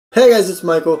Hey guys, it's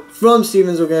Michael from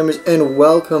StevensvilleGamers and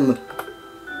welcome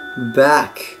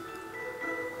back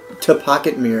to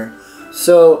Pocket Mirror.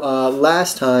 So,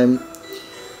 last time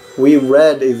we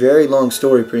read a very long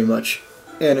story pretty much,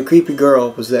 and a creepy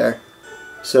girl was there.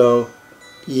 So,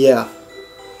 yeah.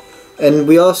 And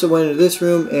we also went into this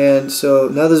room, and so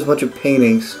now there's a bunch of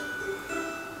paintings.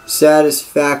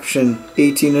 Satisfaction,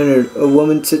 1800. A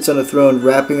woman sits on a throne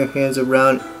wrapping her hands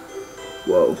around...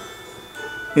 Whoa.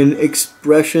 An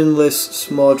expressionless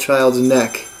small child's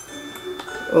neck.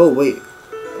 Oh, wait.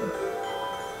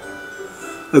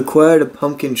 Acquired a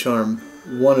pumpkin charm.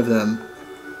 One of them.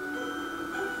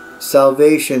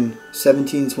 Salvation,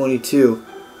 1722.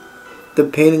 The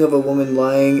painting of a woman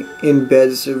lying in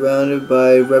bed surrounded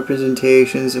by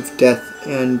representations of death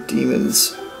and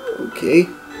demons. Okay.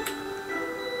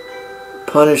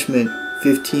 Punishment,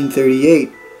 1538.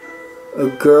 A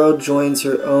girl joins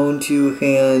her own two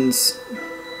hands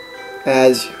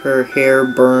as her hair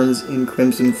burns in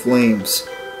crimson flames.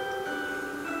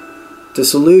 The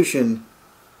solution,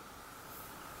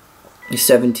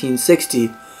 1760.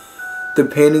 The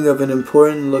painting of an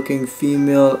important-looking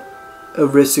female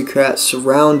aristocrat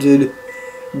surrounded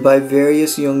by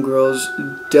various young girls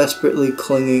desperately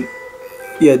clinging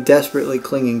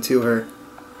to her.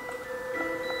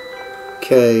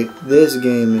 Okay, this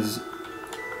game is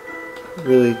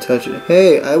really touching.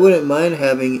 Hey, I wouldn't mind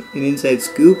having an inside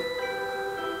scoop.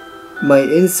 My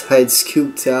inside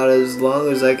scooped out as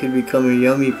long as I could become a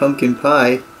yummy pumpkin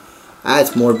pie.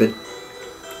 That's morbid.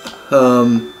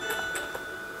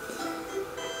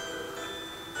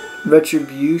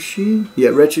 Retribution? Yeah,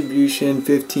 Retribution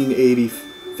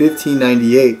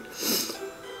 1598.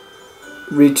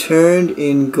 Reunited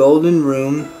in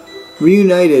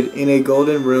a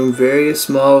golden room, various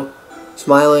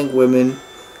smiling women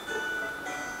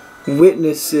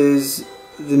witness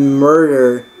the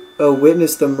murder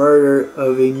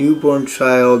of a newborn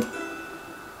child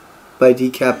by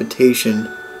decapitation.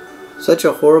 Such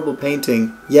a horrible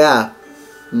painting. Yeah,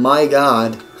 my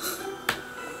God.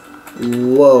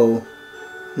 Whoa.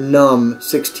 Numb,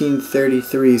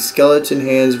 1633. Skeleton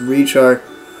hands reach out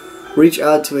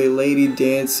to a lady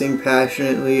dancing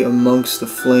passionately amongst the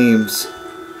flames.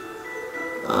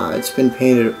 It's been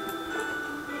painted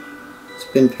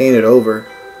over.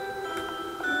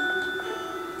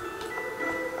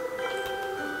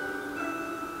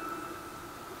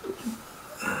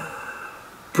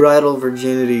 Bridal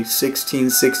Virginity,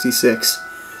 1666.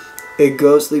 A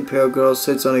ghostly pale girl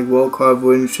sits on a well-carved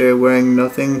wooden chair wearing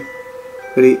nothing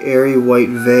but an airy white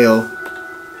veil.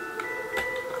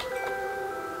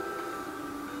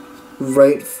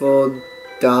 Rightful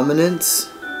Dominance?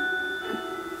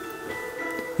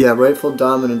 Yeah, Rightful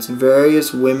Dominance.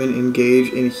 Various women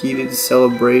engage in heated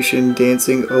celebration,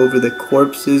 dancing over the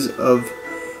corpses of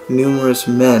numerous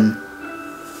men.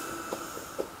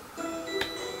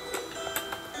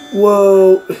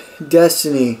 Whoa!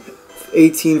 Destiny,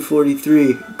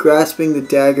 1843. Grasping the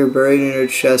dagger buried in her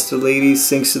chest, the lady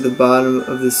sinks to the bottom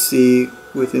of the sea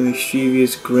with a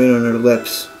mischievous grin on her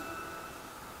lips.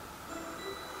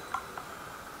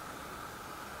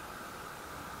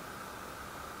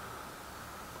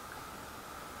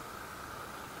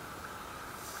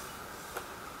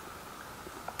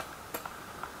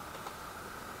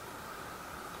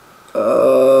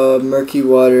 Murky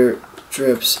water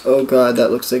drips. Oh God, that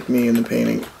looks like me in the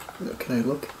painting. Can I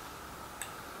look?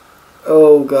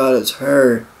 Oh God, it's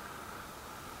her.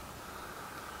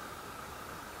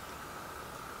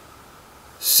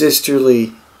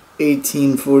 Sisterly,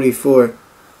 1844.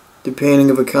 The painting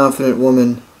of a confident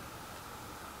woman.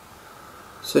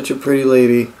 Such a pretty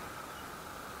lady.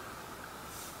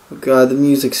 Oh God, the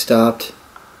music stopped.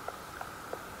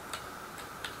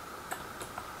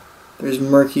 There's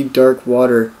murky, dark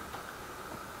water.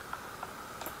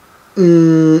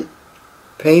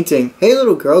 Painting. Hey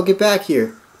little girl, get back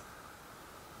here.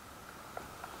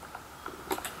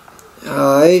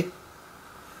 Hi.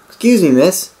 Excuse me,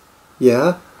 miss.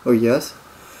 Yeah? Or yes?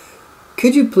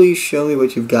 Could you please show me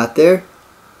what you've got there?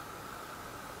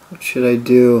 What should I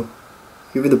do?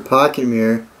 Give her the pocket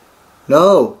mirror.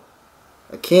 No!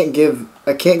 I can't give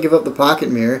up the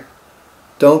pocket mirror.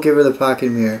 Don't give her the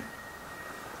pocket mirror.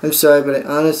 I'm sorry, but I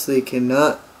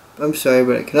cannot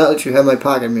let you have my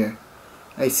pocket mirror.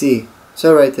 I see. It's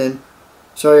alright then.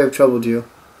 Sorry I've troubled you.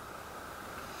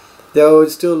 Though I would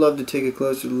still love to take a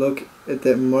closer look at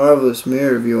that marvelous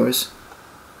mirror of yours.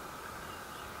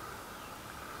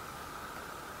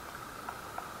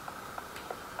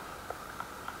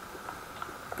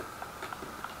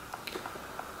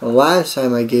 The last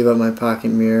time I gave up my pocket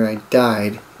mirror, I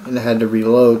died, and I had to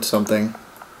reload something.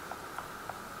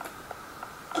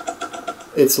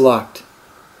 It's locked.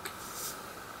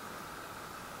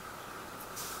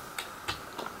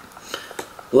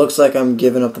 Looks like I'm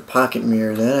giving up the pocket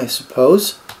mirror then, I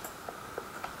suppose.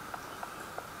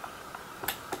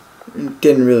 It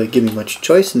didn't really give me much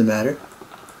choice in the matter.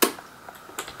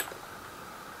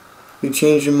 You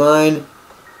changed your mind?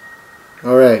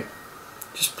 Alright.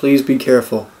 Just please be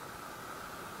careful.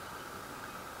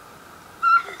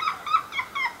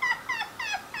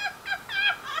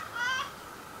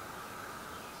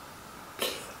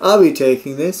 I'll be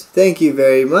taking this. Thank you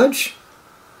very much.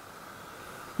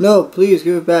 No, please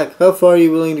give it back. How far are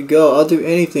you willing to go? I'll do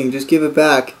anything. Just give it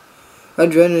back. How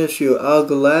generous you. I'll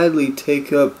gladly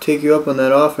take you up on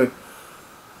that offer.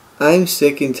 I'm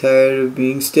sick and tired of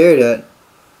being stared at.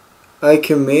 I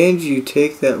command you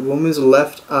take that woman's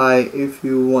left eye if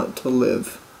you want to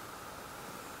live.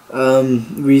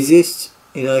 Resist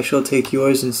and I shall take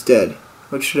yours instead.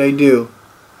 What should I do?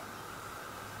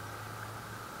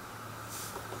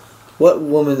 What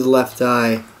woman's left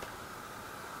eye?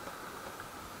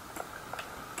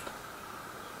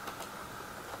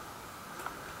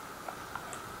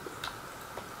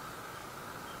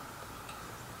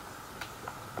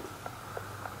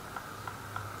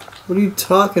 What are you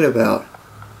talking about?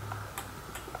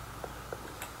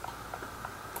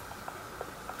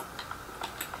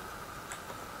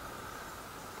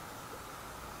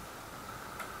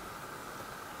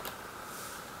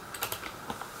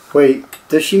 Wait,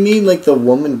 does she mean like the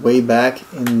woman way back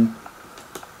in...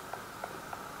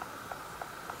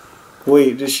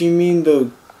 Wait, does she mean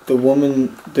the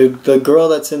woman, the girl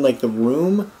that's in like the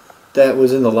room that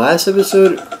was in the last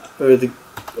episode? Or the...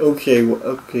 Okay,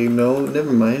 okay, no,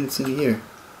 never mind, it's in here.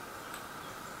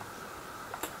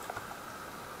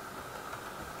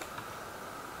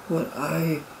 What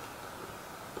I...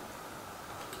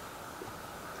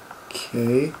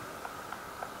 Okay.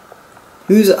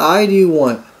 Whose eye do you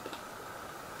want?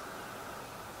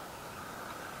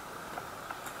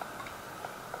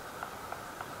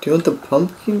 Do you want the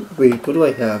pumpkin? Wait, what do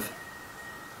I have?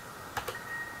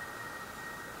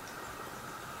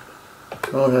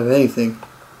 I don't have anything.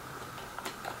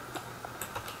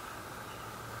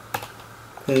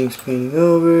 Painting's painting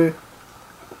over.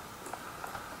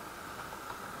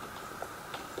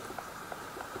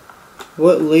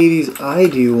 What lady's eye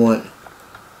do you want?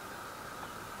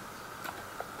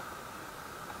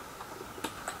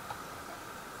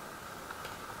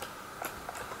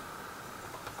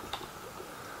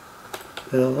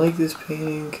 I don't like this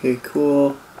painting. Okay,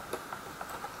 cool.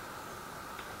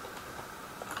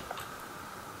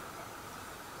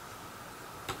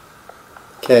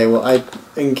 Okay, well, I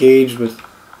engaged with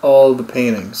all the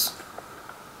paintings.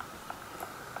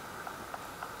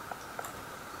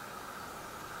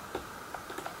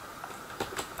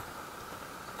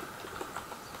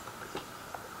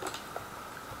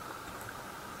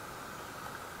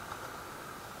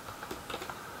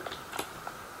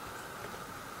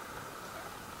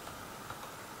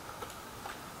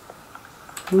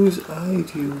 Whose eye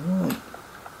do you want?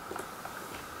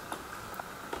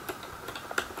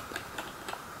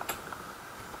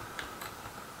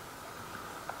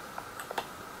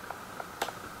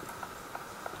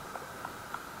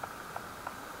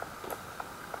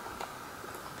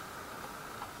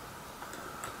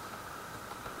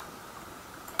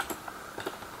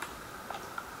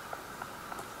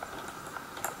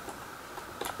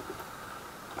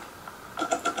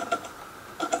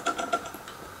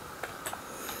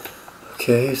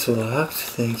 Okay, it's locked.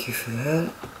 Thank you for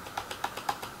that.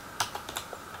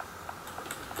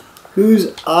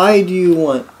 Whose eye do you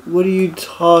want? What are you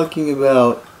talking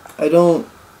about? I don't...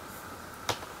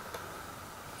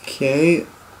 Okay.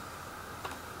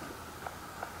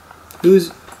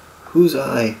 Whose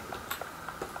eye?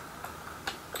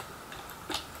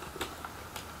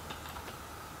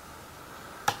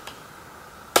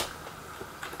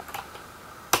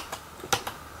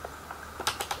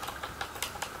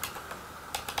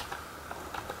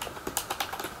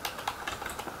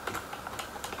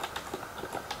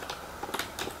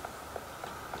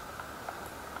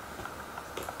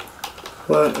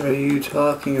 What are you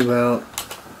talking about?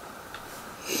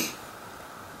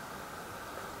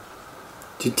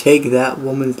 To take that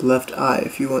woman's left eye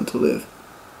if you want to live.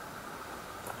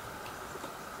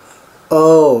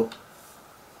 Oh.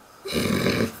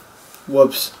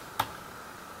 Whoops.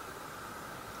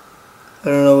 I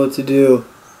don't know what to do.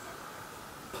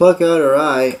 Pluck out her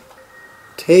eye.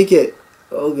 Take it.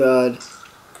 Oh God.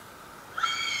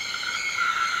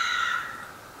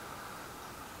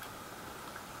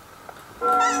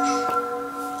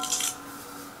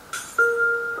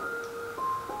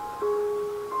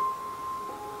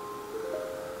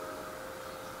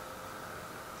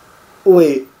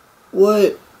 Wait,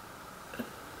 what?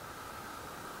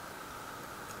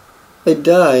 I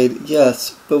died,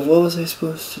 yes, but what was I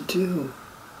supposed to do?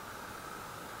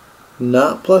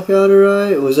 Not pluck out her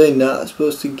eye? Was I not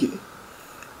supposed to get...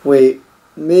 Wait,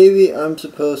 maybe I'm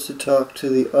supposed to talk to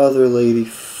the other lady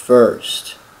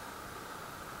first.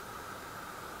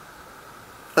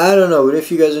 I don't know, but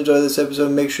if you guys enjoyed this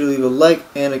episode, make sure to leave a like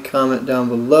and a comment down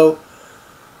below.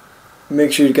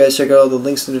 Make sure you guys check out all the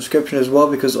links in the description as well,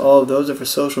 because all of those are for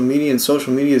social media, and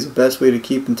social media is the best way to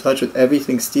keep in touch with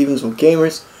everything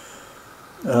StevensvilleGamers.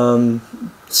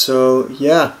 So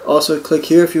yeah, also click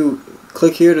here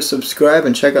to subscribe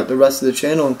and check out the rest of the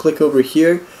channel, and click over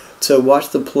here to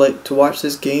watch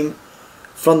this game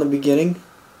from the beginning.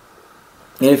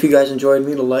 And if you guys enjoyed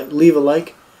me, leave a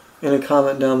like and a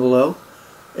comment down below.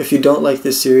 If you don't like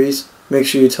this series, make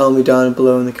sure you tell me down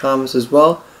below in the comments as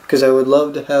well, because I would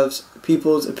love to have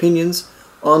people's opinions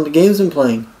on the games I'm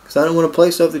playing, because I don't want to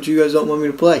play stuff that you guys don't want me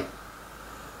to play.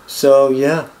 So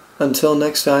yeah, until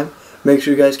next time, make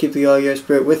sure you guys keep the all-year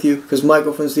spirit with you, because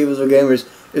Michael from StevensvilleGamers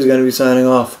is going to be signing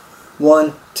off.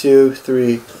 1, 2,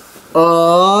 3.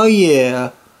 Oh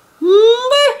yeah.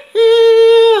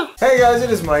 Hey guys, it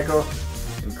is Michael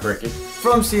and Cricket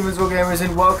from StevensvilleGamers,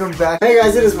 and welcome back. Hey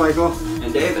guys, it is Michael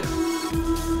and David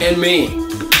and me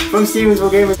from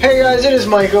StevensvilleGamers. Hey guys, it is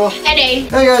Michael and Dave.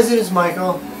 Hey guys, it is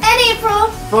Michael and April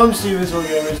from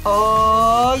StevensvilleGamers.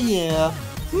 Oh yeah.